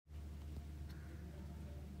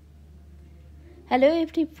Hello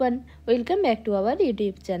everyone, welcome back to our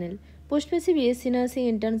YouTube channel. পোস্টবেসিক BSc nursing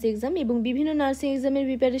entrance exam এবং বিভিন্ন nursing এক্সামের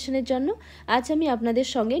প্রিপারেশনের জন্য আজ আমি আপনাদের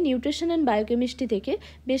সঙ্গে নিউট্রিশন অ্যান্ড বায়োকেমিস্ট্রি থেকে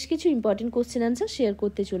বেশ কিছু ইম্পর্টেন্ট কোশ্চেন আনসার শেয়ার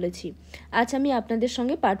করতে চলেছি। আজ আমি আপনাদের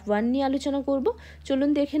সঙ্গে পার্ট 1 নিয়ে আলোচনা করব। চলুন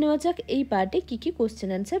দেখে নেওয়া যাক এই পার্টে কী কী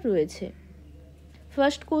কোশ্চেন আনসার রয়েছে।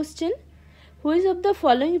 First question, which of the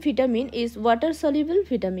following vitamin is water soluble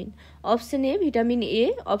vitamin? Option A vitamin A,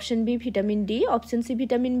 option B vitamin D, option C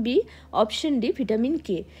vitamin B, option D vitamin K.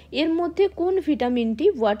 এর মধ্যে কোন ভিটামিনটি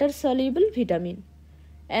water soluble vitamin?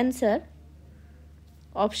 Answer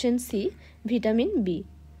option C vitamin B.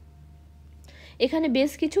 এখানে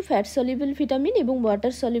বেশ কিছু fat soluble vitamin এবং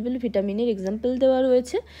water soluble ভিটামিনের example দেওয়া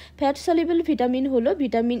রয়েছে। ফ্যাট সলিউবল ভিটামিন হলো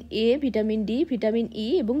vitamin A, vitamin D, vitamin E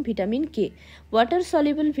এবং vitamin K. Water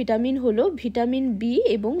soluble vitamin হলো ভিটামিন বি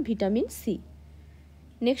এবং vitamin C.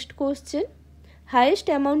 Next question, highest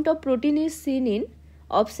amount of protein is seen in?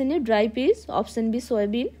 Option A dry piece, option B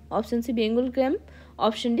soybean, option C Bengal gram,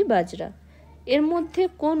 option D বাজরা। এর মধ্যে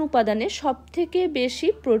কোন উপাদানে সবথেকে বেশি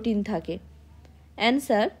protein থাকে?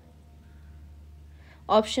 Answer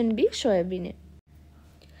option B সয়াবিনে।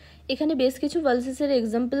 এখানে বেশ কিছু পালসেসের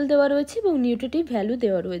এক্সাম্পল দেওয়া রয়েছে এবং নিউট্রিটিভ ভ্যালু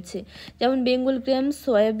দেওয়া রয়েছে, যেমন বেঙ্গল গ্রাম,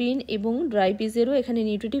 সয়াবিন এবং ড্রাই পিসেরও এখানে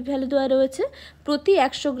নিউট্রিটিভ ভ্যালু দেওয়া রয়েছে। প্রতি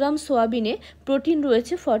 100 গ্রাম সয়াবিনে প্রোটিন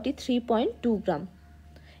রয়েছে 43.2 গ্রাম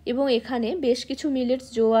এবং এখানে বেশ কিছু মিলেটস,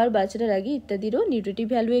 জোয়ার, বাজরা, রাগি ইত্যাদিরও নিউট্রিটিভ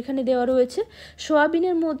ভ্যালু এখানে দেওয়া রয়েছে।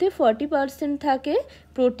 সয়াবিনের মধ্যে 40% থাকে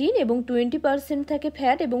প্রোটিন এবং 20% থাকে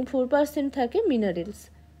ফ্যাট এবং 4% থাকে minerals.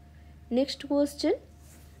 Next question,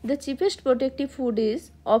 the cheapest protective food is?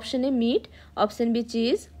 Option A meat, option B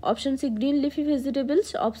cheese, option C green leafy vegetables,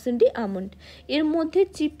 option D almond. এর মধ্যে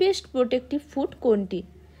cheapest protective food কোনটি?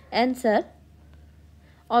 Answer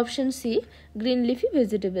option sea green leafy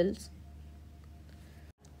vegetables.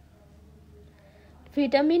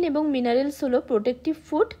 Vitamin এবং minerals হলো protective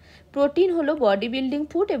food, protein হলো body building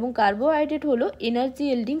food এবং carbohydrate হলো energy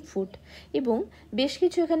এল্ডিং food. এবং বেশ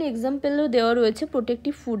কিছু এখানে এক্সাম্পলও দেওয়া রয়েছে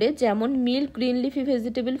প্রোটেক্টিভ ফুডে, যেমন milk, green leafy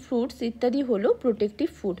vegetable, fruits ইত্যাদি হলো প্রোটেক্টিভ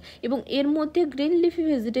ফুড এবং এর মধ্যে গ্রিন লিফি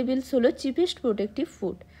ভেজিটেবলস হলো cheapest protective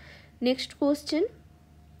food. Next question,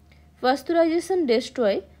 pasteurisation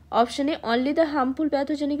destroy? Option A only the harmful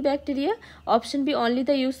pathogenic bacteria, option B only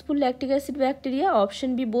the useful lactic acid bacteria, option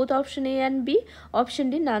B both option A and B, option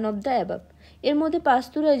D none of the above. এর মধ্যে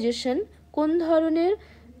pasteurisation কোন ধরনের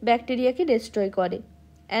ব্যাকটেরিয়াকে destroy করে?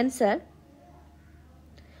 Answer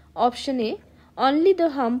option A only the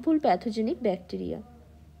harmful pathogenic bacteria.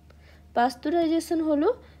 Pasteurisation হলো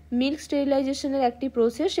milk স্টেরিলাইজেশনের একটি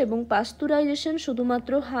process এবং pasteurisation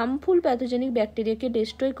শুধুমাত্র harmful pathogenic ব্যাকটেরিয়াকে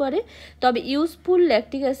destroy করে, তবে ইউজফুল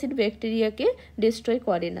ল্যাকটিক অ্যাসিড ব্যাকটেরিয়াকে ডেস্ট্রয়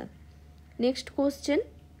করে না। Next question,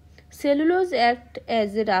 cellulose act as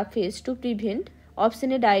a রাফেজ to prevent? Option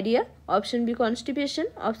A diarrhoea, option B constipation,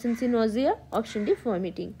 option C Nazia, option D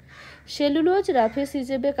vomiting. Cellulose রাফেজ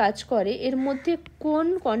হিসেবে কাজ করে এর মধ্যে কোন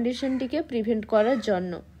কন্ডিশনটিকে প্রিভেন্ট করার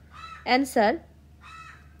জন্য? Answer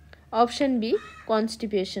option B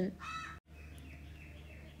constipation.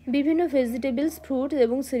 বিভিন্ন ভেজিটেবলস, ফ্রুটস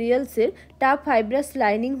এবং সিরিয়ালসের টাফ ফাইব্রাস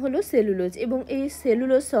লাইনিং হলো সেলুলোজ এবং এই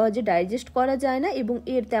সেলুলোজ সহজে ডাইজেস্ট করা যায় না এবং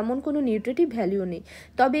এর তেমন কোনো নিউট্রিটিভ ভ্যালু নেই,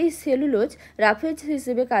 তবে এই সেলুলোজ রাফেজ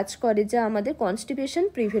হিসেবে কাজ করে যা আমাদের কনস্টিপেশন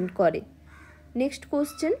প্রিভেন্ট করে। Next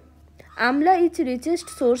question, Amla is richest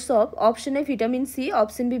source of? Option A vitamin C,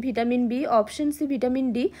 option B vitamin B, option C vitamin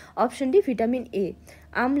D, option D vitamin A.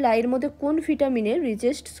 আমলা এর মধ্যে কোন ভিটামিনের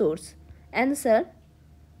richest source? Answer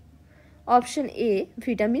option A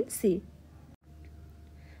vitamin C.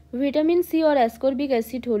 Vitamin C R ascorbic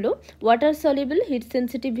acid হলো water soluble hit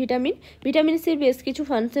sensitive vitamin. Vitamin সির বেশ কিছু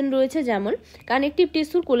function রয়েছে, যেমন connective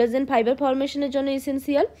টিস্যুর কোলাজেন ফাইবার ফর্মেশনের জন্য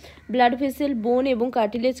এসেন্সিয়াল, ব্লাড ভেসেল, বোন এবং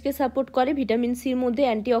কার্টিলেজকে সাপোর্ট করে। ভিটামিন সির মধ্যে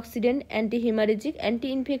antioxidant, anti haemorrhagic, anti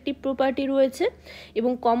infective property রয়েছে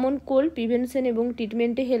এবং কমন কোল্ড প্রিভেনশন এবং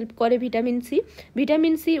ট্রিটমেন্টে হেল্প করে vitamin C.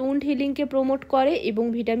 Vitamin C wound হিলিংকে promote করে এবং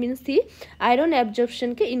ভিটামিন সি আয়রন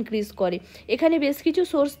অ্যাবজর্পশনকে ইনক্রিজ করে। এখানে বেশ কিছু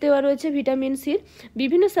সোর্স দেওয়া রয়েছে ভিটামিন সির।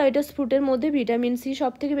 বিভিন্ন সাইটাস ফ্রুটের মধ্যে ভিটামিন সি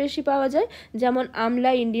সবথেকে বেশি পাওয়া যায়, যেমন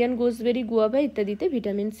আমলা, ইন্ডিয়ান গোসবেরি, গুয়াভা ইত্যাদিতে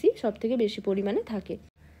ভিটামিন সি সবথেকে বেশি পরিমাণে থাকে।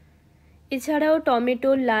 এছাড়াও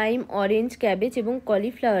টমেটো, লাইম, অরেঞ্জ, ক্যাবেজ এবং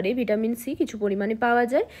কলিফ্লাওয়ারে ভিটামিন সি কিছু পরিমাণে পাওয়া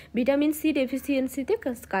যায়। ভিটামিন সি ডেফিসিয়েন্সিতে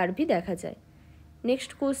স্কারভি দেখা যায়।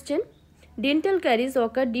 Next question, dental caries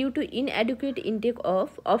ochre due to inadequate intake of?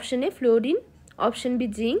 Option A fluorine, option B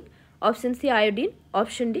zinc, option C iodine,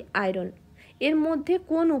 option D iron. এর মধ্যে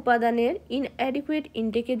কোন উপাদানের ইনঅ্যাডিকুয়েট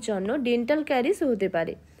ইনটেকের জন্য ডেন্টাল ক্যারিজ হতে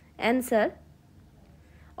পারে? Answer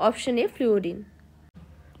option A fluorine.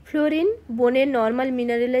 Fluorine বোনের নর্মাল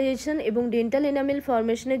মিনারেলাইজেশন এবং dental enamel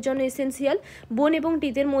ফর্মেশনের জন্য এসেন্সিয়াল। বোন এবং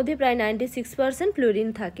টিথের মধ্যে প্রায় 96% ফ্লোরিন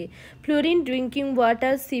থাকে। ফ্লোরিন ড্রিঙ্কিং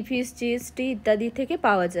ওয়াটার, সিফিস, চিজ, টি ইত্যাদি থেকে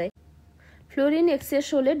পাওয়া যায়। ফ্লোরিন এক্সেস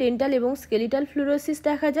হলে ডেন্টাল এবং স্কেলিটাল ফ্লুরোসিস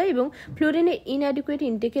দেখা যায় এবং ফ্লোরিনের ইনঅ্যাডিকুয়েট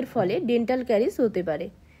ইনটেকের ফলে ডেন্টাল ক্যারিজ হতে পারে।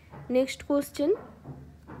 Next question,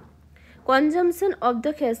 consumption of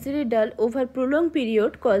the খ্যাসিরিডাল over prolong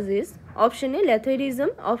period causes option A ল্যাথোইরিজম,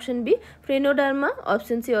 option B ফ্রেনোডার্মা,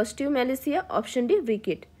 option C অস্টিওম্যালিসিয়া, option D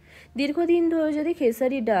rickets. দীর্ঘদিন ধরে যদি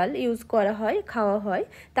খেসারি ডাল ইউজ করা হয়, খাওয়া হয়,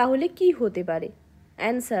 তাহলে কি হতে পারে?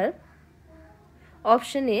 অ্যান্সার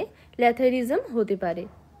অপশন এ ল্যাথোইরিজম হতে পারে।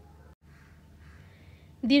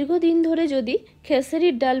 দীর্ঘদিন ধরে যদি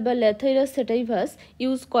খেসারির ডাল বা ল্যাথোইরাস সেটাইভাস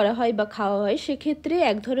ইউজ করা হয় বা খাওয়া হয়, সেক্ষেত্রে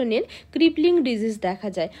এক ধরনের ক্রিপলিং ডিজিজ দেখা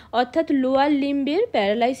যায়, অর্থাৎ লোয়ার লিম্বের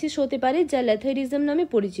প্যারালাইসিস হতে পারে, যা ল্যাথোইরিজম নামে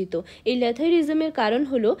পরিচিত। এই ল্যাথোইরিজমের কারণ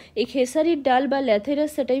হলো এই খেসারির ডাল বা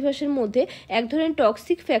ল্যাথোইরাস সেটাইভাসের মধ্যে এক ধরনের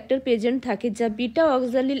টক্সিক ফ্যাক্টর প্রেজেন্ট থাকে, যা বিটা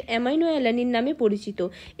অক্সালিল অ্যামাইনো অ্যালানিন নামে পরিচিত।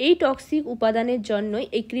 এই টক্সিক উপাদানের জন্যই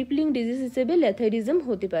এই ক্রিপলিং ডিজিজ হিসেবে ল্যাথোইরিজম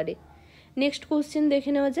হতে পারে। নেক্সট কোশ্চেন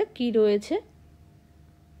দেখে নেওয়া যাক কী রয়েছে।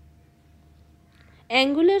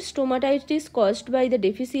 Angular stomatitis caused by the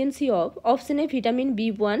deficiency of option A vitamin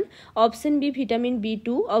B1, option B vitamin B2,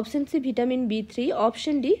 option C vitamin B3,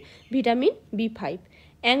 option D vitamin B5।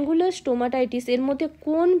 Angular stomatitis এর মধ্যে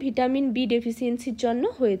কোন ভিটামিন বি ডেফিসিয়েন্সির জন্য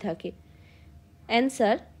হয়ে থাকে?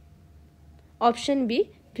 Answer option B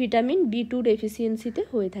vitamin B2 ডেফিসিয়েন্সিতে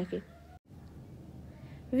হয়ে থাকে।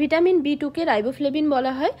 Vitamin B2কে riboflavin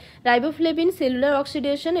বলা হয়। রাইবোফ্লেভিন সেলুলার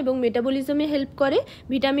অক্সিডেশন এবং মেটাবলিজমে হেল্প করে।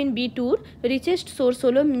 ভিটামিন B2-র রিচেস্ট সোর্স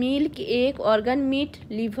হলো milk, egg, organ meet,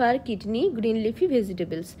 liver, kidney, green leafy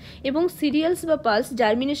vegetables এবং সিরিয়ালস বা পালস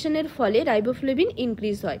জার্মিনেশনের ফলে রাইবোফ্লেভিন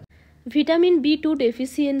ইনক্রিজ হয়। ভিটামিন B2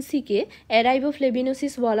 ডেফিসিয়েন্সিকে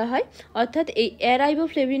অ্যারাইবোফ্লেভিনোসিস বলা হয়, অর্থাৎ এই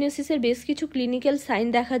অ্যারাইবোফ্লেভিনোসিসের বেশ কিছু ক্লিনিক্যাল সাইন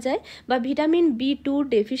দেখা যায় বা ভিটামিন B2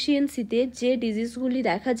 ডেফিসিয়েন্সিতে যে ডিজিজগুলি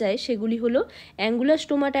দেখা যায় সেগুলি হলো angular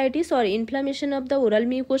stomatitis or inflammation of the oral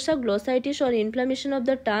mucosa, glossitis or inflammation of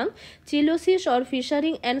the tongue, চিলোসিস or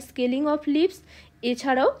ফিশারিং and scaling of lips.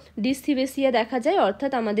 এছাড়াও ডিসসিবেসিয়া দেখা যায়,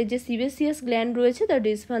 অর্থাৎ আমাদের যে সিবেসিয়াস গ্ল্যান্ড রয়েছে তার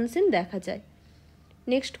ডিসফাংশন দেখা যায়।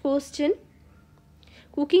 Next question,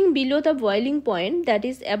 cooking below the boiling point, that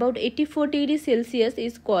is about 84 degrees Celsius,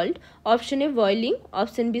 is called option A boiling,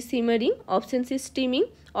 option B simmering, option C steaming,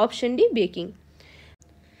 option D baking।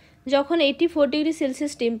 যখন 84 ডিগ্রি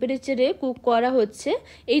সেলসিয়াস টেম্পারেচারে cook করা হচ্ছে,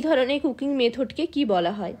 এই ধরনের কুকিং মেথডকে কি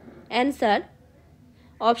বলা হয়? অ্যান্সার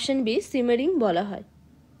অপশন বি সিমারিং বলা হয়।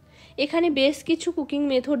 এখানে বেশ কিছু কুকিং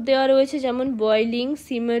মেথড দেওয়া রয়েছে, যেমন বয়লিং,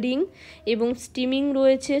 সিমারিং এবং স্টিমিং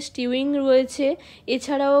রয়েছে, স্টিউইং রয়েছে,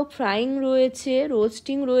 এছাড়াও ফ্রাইং রয়েছে,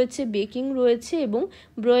 রোস্টিং রয়েছে, বেকিং রয়েছে এবং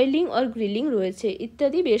ব্রয়লিং অর গ্রিলিং রয়েছে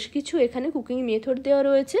ইত্যাদি বেশ কিছু এখানে কুকিং মেথড দেওয়া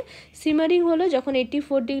রয়েছে। সিমারিং হলো যখন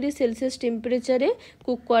 84 ডিগ্রি সেলসিয়াস টেম্পারেচারে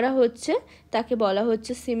কুক করা হচ্ছে, তাকে বলা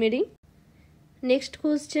হচ্ছে simmering. Next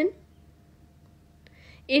question,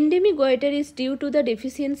 endemic goiter is due to the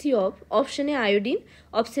deficiency of option A iodine,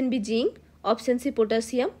 option B zinc, option C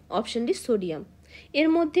potassium, option D sodium। এর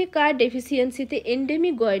মধ্যে কার ডেফিসিয়েন্সিতে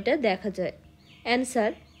এন্ডেমিক গয়টার দেখা যায়?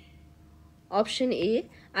 Answer option A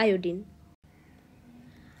iodine.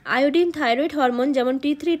 Iodine thyroid hormone যেমন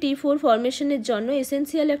T3, T4 ফর্মেশনের জন্য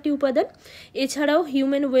essential একটি উপাদান। এছাড়াও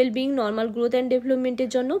human wellbeing, normal growth and ডেভেলপমেন্টের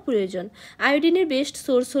জন্য প্রয়োজন। আয়োডিনের বেস্ট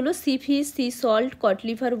সোর্স হলো C fish, sea salt, cod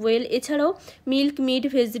liver well, এছাড়াও milk, meet,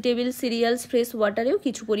 vegetable, serials, fresh ওয়াটারেও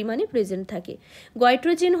কিছু পরিমাণে প্রেজেন্ট থাকে।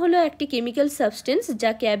 গয়ট্রোজেন হলো একটি কেমিক্যাল সাবস্টেন্স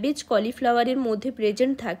যা ক্যাবেজ, কলিফ্লাওয়ারের মধ্যে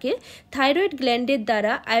প্রেজেন্ট থাকে। থাইরয়েড গ্ল্যান্ডের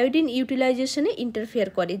দ্বারা আয়োডিন ইউটিলাইজেশনে ইন্টারফেয়ার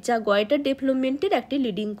করে, যা গয়টার ডেভেলপমেন্টের একটি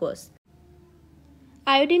লিডিং কজ।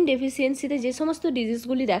 আয়োডিন ডেফিসিয়েন্সিতে যে সমস্ত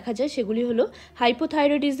ডিজিজগুলি দেখা যায় সেগুলি হলো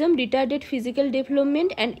hypothyroidism, retarded physical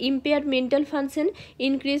development and impaired mental function,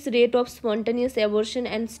 increase rate of spontaneous abortion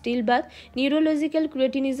and still birth, neurological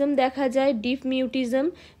cretinism দেখা যায়, ডিপ মিউটিজম,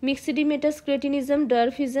 মিক্সিডিমেটাস ক্রেটিনিজম,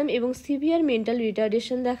 ডার্ফিজম এবং সিভিয়ার মেন্টাল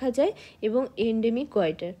রিটার্ডেশন দেখা যায় এবং endemic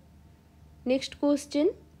goitre. Next question,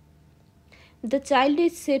 the child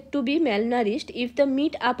is said to be malnourished if the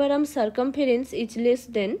mid upper arm circumference is less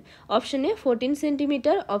than option A 14 cm,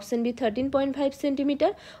 option B 13.5 cm,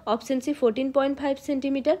 option C 14.5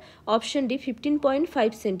 cm, option D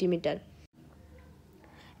 15.5 cm।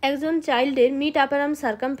 একজন চাইল্ডের mid আপার arm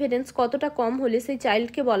circumference কতটা কম হলে সেই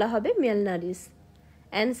চাইল্ডকে বলা হবে ম্যালনারিশ?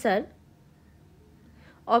 Answer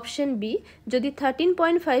option B, যদি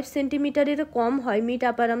 13.5 সেন্টিমিটারের কম হয় mid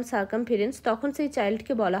আপার arm circumference, তখন সেই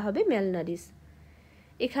চাইল্ডকে বলা হবে ম্যালনারিশ।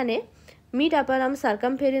 এখানে মিড আপার আর্ম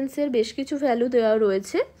সার্কামফারেন্সের বেশ কিছু ভ্যালু দেওয়া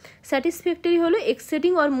রয়েছে। স্যাটিসফ্যাক্টরি হলো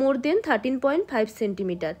এক্সেডিং or more then 13.5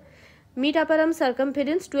 centimetre, mid upper arm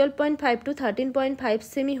circumference 12.5 to 13.5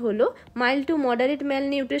 semi হলো মাইল্ড টু মডারেট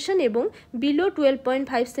ম্যালনিউট্রিশন এবং বিলো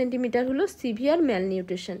 12.5 সেন্টিমিটার হলো সিভিয়ার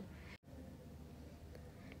ম্যালনিউট্রিশন।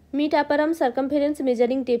 মিড আপার আর্ম সার্কামফারেন্স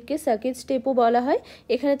মেজারিং টেপকে সার্কিট স্টেপও বলা হয়।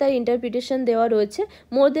 এখানে তার ইন্টারপ্রিটেশন দেওয়া রয়েছে।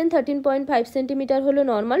 মোর দেন 13.5 সেন্টিমিটার হলো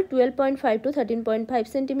নর্মাল, 12.5 to 13.5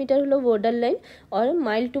 সেন্টিমিটার হলো border line or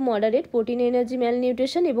mild to moderate protein energy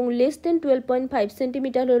malnutrition এবং লেস দেন 12.5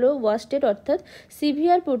 সেন্টিমিটার হলো ওয়াস্টেড অর্থাৎ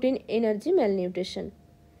severe protein energy malnutrition.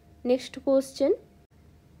 Next question,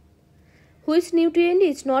 which nutrient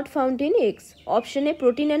is not found in eggs? Option A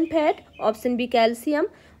protein and fat, option B calcium,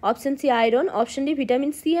 option C iron, option D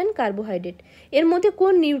vitamin C and carbohydrate. এর মধ্যে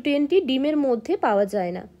কোন নিউট্রিয়েন্টটি ডিমের মধ্যে পাওয়া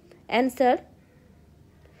যায় না? Answer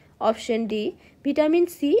option D vitamin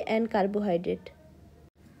C and carbohydrate.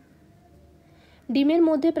 ডিমের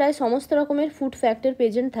মধ্যে প্রায় সমস্ত রকমের ফুড ফ্যাক্টর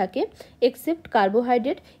প্রেজেন্ট থাকে এক্সেপ্ট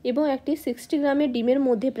কার্বোহাইড্রেট এবং একটি 60 গ্রামের ডিমের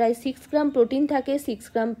মধ্যে প্রায় 6 গ্রাম প্রোটিন থাকে, 6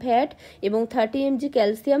 গ্রাম ফ্যাট এবং 30 mg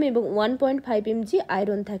ক্যালসিয়াম এবং 1.5 mg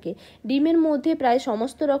আয়রন থাকে। ডিমের মধ্যে প্রায়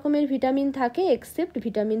সমস্ত রকমের ভিটামিন থাকে এক্সেপ্ট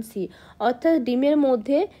ভিটামিন সি, অর্থাৎ ডিমের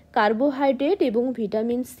মধ্যে কার্বোহাইড্রেট এবং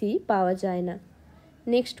ভিটামিন সি পাওয়া যায় না।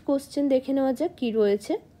 নেক্সট কোশ্চেন দেখে নেওয়া যাক কী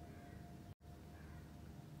রয়েছে।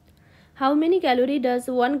 How many calories does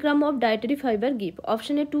 1 gram of dietary fiber give?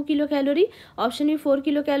 Option A 2 kilocalorie, option B 4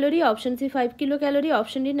 kilocalorie, option C 5 kilocalorie,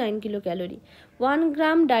 option D 9 kilocalorie. 1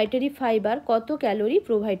 gram dietary fiber কত ক্যালোরি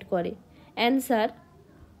প্রোভাইড করে? Answer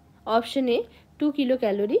option A 2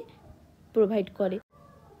 kilocalorie provide করে।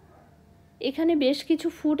 এখানে বেশ কিছু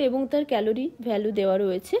food এবং তার calorie value দেওয়া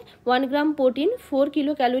রয়েছে। 1 gram protein 4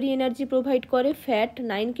 kilo calorie energy provide করে, fat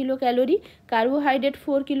 9 kilo calorie, carbohydrate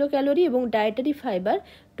 4 kilo calorie এবং dietary fibre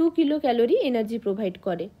 2 kilo calorie energy provide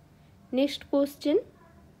করে। Next question,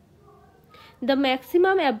 the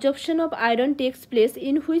maximum absorption of iron takes place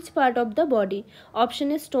in which part of the body? Option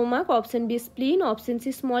A stomach, option B স্প্লিন, option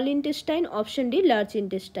C small intestine, option D large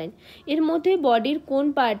intestine. এর মধ্যে বডির কোন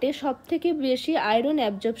পার্টে সবথেকে বেশি iron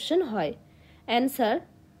absorption হয়? Answer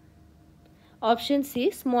option C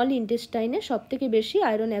small ইন্টেস্টাইনে সবথেকে বেশি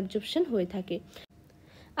আয়রন অ্যাবজর্পশন হয়ে থাকে।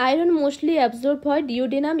 আয়রন মোস্টলি অ্যাবজর্ব হয়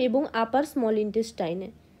ডিওডেনাম এবং আপার small ইন্টেস্টাইনে।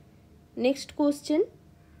 Next question,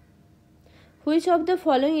 which of the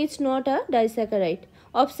following is not a disaccharide?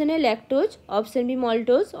 Option A lactose, option B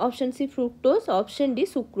maltose, option C fructose, option D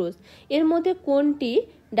sucrose. এর মধ্যে কোনটি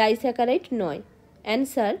disaccharide নয়?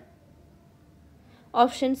 Answer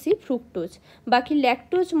option C fructose. বাকি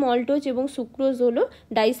lactose, maltose এবং sucrose হলো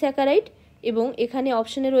disaccharide এবং এখানে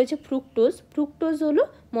অপশনে রয়েছে ফ্রুক্টোজ। ফ্রুক্টোজ হলো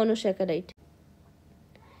মনোস্যাকারাইড।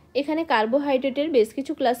 এখানে কার্বোহাইড্রেটের বেশ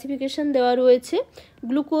কিছু ক্লাসিফিকেশন দেওয়া রয়েছে।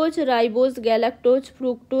 গ্লুকোজ, রাইবোজ, গ্যালাক্টোজ,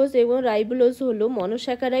 ফ্রুক্টোজ এবং রাইবোলোজ হলো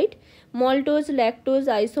মনোস্যাকারাইড। মল্টোজ, ল্যাকটোজ,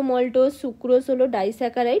 আইসোমল্টোজ, সুক্রোজ হলো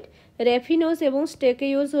ডাইস্যাকারাইড। র্যাফিনোজ এবং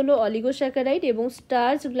স্টেকেওজ হলো অলিগোস্যাকারাইড এবং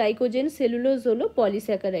স্টার্চ, গ্লাইকোজেন, সেলুলোজ হলো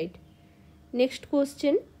polysaccharide. Next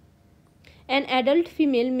question, an adult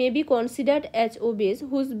female may be considered as obese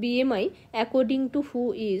whose BMI according to who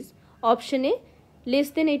is? Option A less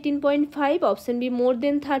than 18.5, option B more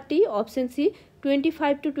than 30, option C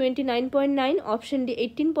 25 to 29.9, option D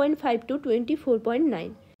 18.5 to 24.9.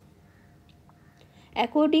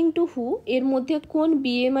 According to হু এর মধ্যে কোন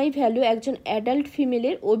BMI value একজন adult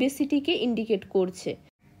ফিমেলের ওবেসিটিকে indicate করছে?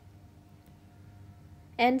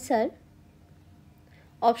 Answer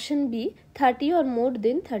option B 30 or more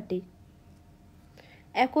than 30।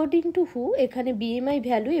 According to হু এখানে BMI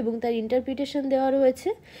value এবং তার interpretation দেওয়া রয়েছে।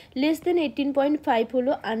 লেস দেন 18.5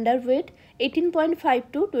 হলো আন্ডার ওয়েট, 18.5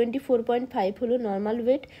 to 24.5 হলো নর্মাল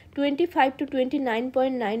ওয়েট, 25 to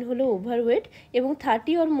 29.9 হলো ওভার ওয়েট এবং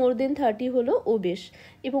 30 or more than 30 হলো ওবেস।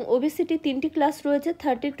 এবং ওবেসিটি তিনটি ক্লাস রয়েছে,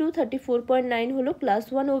 30 to 34.9 হলো ক্লাস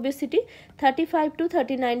 1 ওবেসিটি, 35 to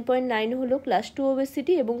 39.9 হলো ক্লাস 2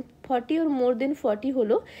 ওবেসিটি এবং 40 or more than 40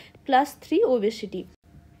 হলো class 3 obesity.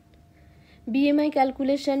 BMI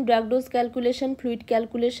calculation, drug dose calculation, fluid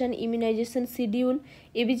calculation, immunisation schedule,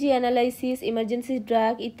 ABG analysis, emergency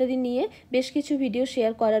drug ইত্যাদি নিয়ে বেশ কিছু ভিডিও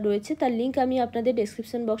শেয়ার করা রয়েছে। তার লিঙ্ক আমি আপনাদের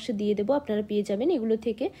ডেসক্রিপশন বক্সে দিয়ে দেবো, আপনারা পেয়ে যাবেন। এগুলো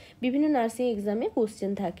থেকে বিভিন্ন নার্সিং এক্সামে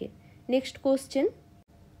কোশ্চেন থাকে। Next question,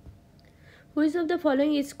 which of the following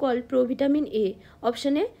is called provitamin A?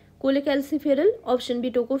 Option A cholecalciferol, option B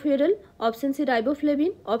tocopherol, option C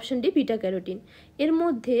riboflavin, option D beta carotene. এর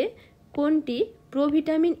মধ্যে কোনটি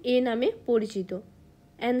প্রোভিটামিন এ নামে পরিচিত?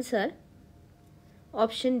 Answer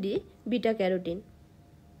option D beta carotene.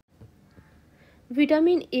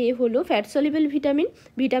 Vitamin A হলো fat soluble vitamin.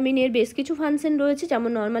 Vitamin এর বেশ কিছু function রয়েছে,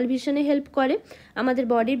 যেমন নর্মাল ভিশনে হেল্প করে, আমাদের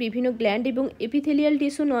বডির বিভিন্ন গ্ল্যান্ড এবং এপিথেলিয়াল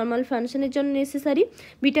টিস্যু নর্মাল ফাংশনের জন্য নেসেসারি।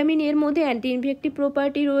 ভিটামিন এর মধ্যে অ্যান্টি ইনফেক্টিভ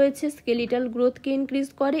প্রপার্টি রয়েছে, স্কেলিটাল গ্রোথকে ইনক্রিজ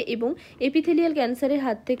করে এবং এপিথেলিয়াল ক্যান্সারের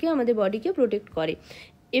হাত থেকে আমাদের বডিকে প্রোটেক্ট করে।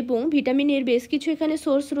 এবং ভিটামিন এর বেশ কিছু এখানে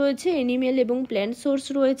সোর্স রয়েছে, অ্যানিমেল এবং প্ল্যান্ট সোর্স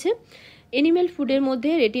রয়েছে। এনিম্যাল ফুডের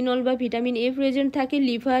মধ্যে রেটিনল বা ভিটামিন এ প্রেজেন্ট থাকে,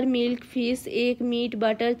 liver, milk, fish, egg, meet,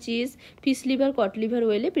 butter, cheese, fish liver, কট লিভার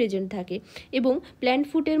অয়েলে প্রেজেন্ট থাকে। এবং প্ল্যান্ট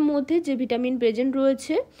ফুডের মধ্যে যে ভিটামিন প্রেজেন্ট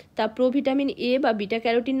রয়েছে তা প্রোভিটামিন এ বা বিটা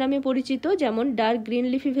ক্যারোটিন নামে পরিচিত, যেমন ডার্ক গ্রিন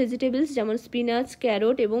লিফি ভেজিটেবলস যেমন স্পিনাচ,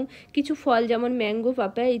 ক্যারোট এবং কিছু ফল যেমন ম্যাঙ্গো,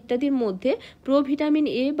 পাপায়া ইত্যাদির মধ্যে প্রোভিটামিন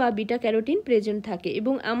এ বা বিটা ক্যারোটিন প্রেজেন্ট থাকে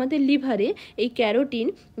এবং আমাদের লিভারে এই ক্যারোটিন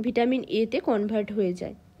ভিটামিন এতে কনভার্ট হয়ে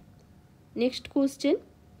যায়। Next question,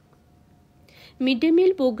 Midday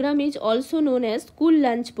meal program is also known as school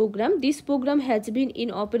lunch program. This program has been in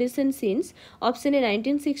operation since option A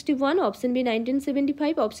 1961, option B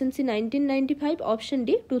 1975, option C 1995, option D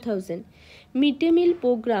 2000. Midday meal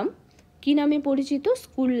program কি নামে পরিচিত?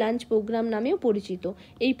 School lunch programme নামেও পরিচিত।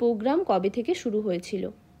 এই programme কবে থেকে শুরু হয়েছিল?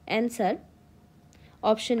 অ্যান্সার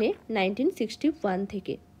অপশন এ 1961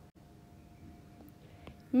 থেকে।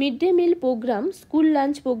 Mid day meal programme school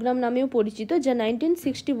lunch programme নামেও পরিচিত, যা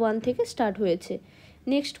 1961 থেকে স্টার্ট হয়েছে।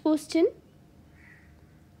 Next question,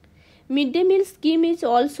 mid day meal scheme is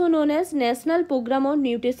also known as national programme on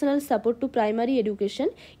nutritional support to primary education.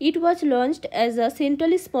 It was launched as a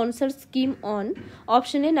centrally sponsored scheme on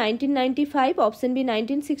option A 1995, option B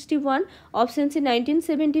 1961, option C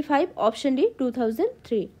 1975, option D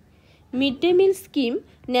 2003। Mid day meal scheme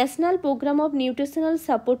national programme of nutritional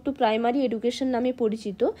support to primary education নামে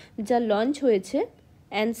পরিচিত, যা launch হয়েছে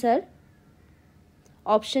answer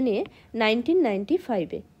option A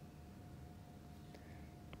 1995-এ।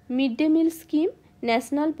 Mid day meal scheme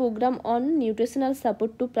national programme on nutritional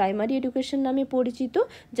support to primary education নামে পরিচিত,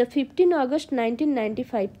 যা 15 August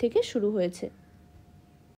 1995 থেকে শুরু হয়েছে।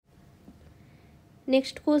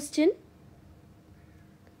 Next question,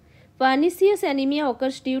 Pernicious anemia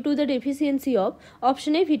occurs due to the deficiency of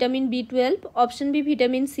option A vitamin B12, option B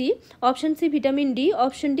vitamin C, option C vitamin D,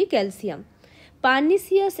 option D calcium.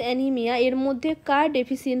 Pernicious anemia এর মধ্যে কার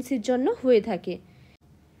ডেফিসিয়েন্সির জন্য হয়ে থাকে?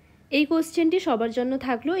 এই কোশ্চেনটি সবার জন্য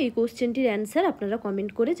থাকলো। এই কোশ্চেনটির অ্যান্সার আপনারা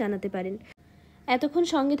কমেন্ট করে জানাতে পারেন। এতক্ষণ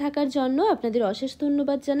সঙ্গে থাকার জন্য আপনাদের অশেষ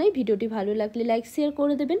ধন্যবাদ জানাই। ভিডিওটি ভালো লাগলে লাইক শেয়ার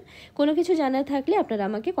করে দেবেন। কোনো কিছু জানার থাকলে আপনারা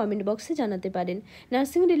আমাকে কমেন্ট বক্সে জানাতে পারেন।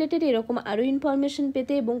 নার্সিং রিলেটেড এরকম আরও ইনফরমেশন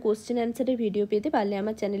পেতে এবং কোশ্চেন অ্যান্সারের ভিডিও পেতে পারলে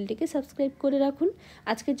আমার চ্যানেলটিকে সাবস্ক্রাইব করে রাখুন।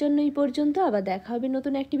 আজকের জন্য এই পর্যন্ত, আবার দেখা হবে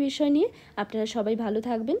নতুন একটি বিষয় নিয়ে। আপনারা সবাই ভালো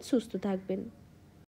থাকবেন, সুস্থ থাকবেন।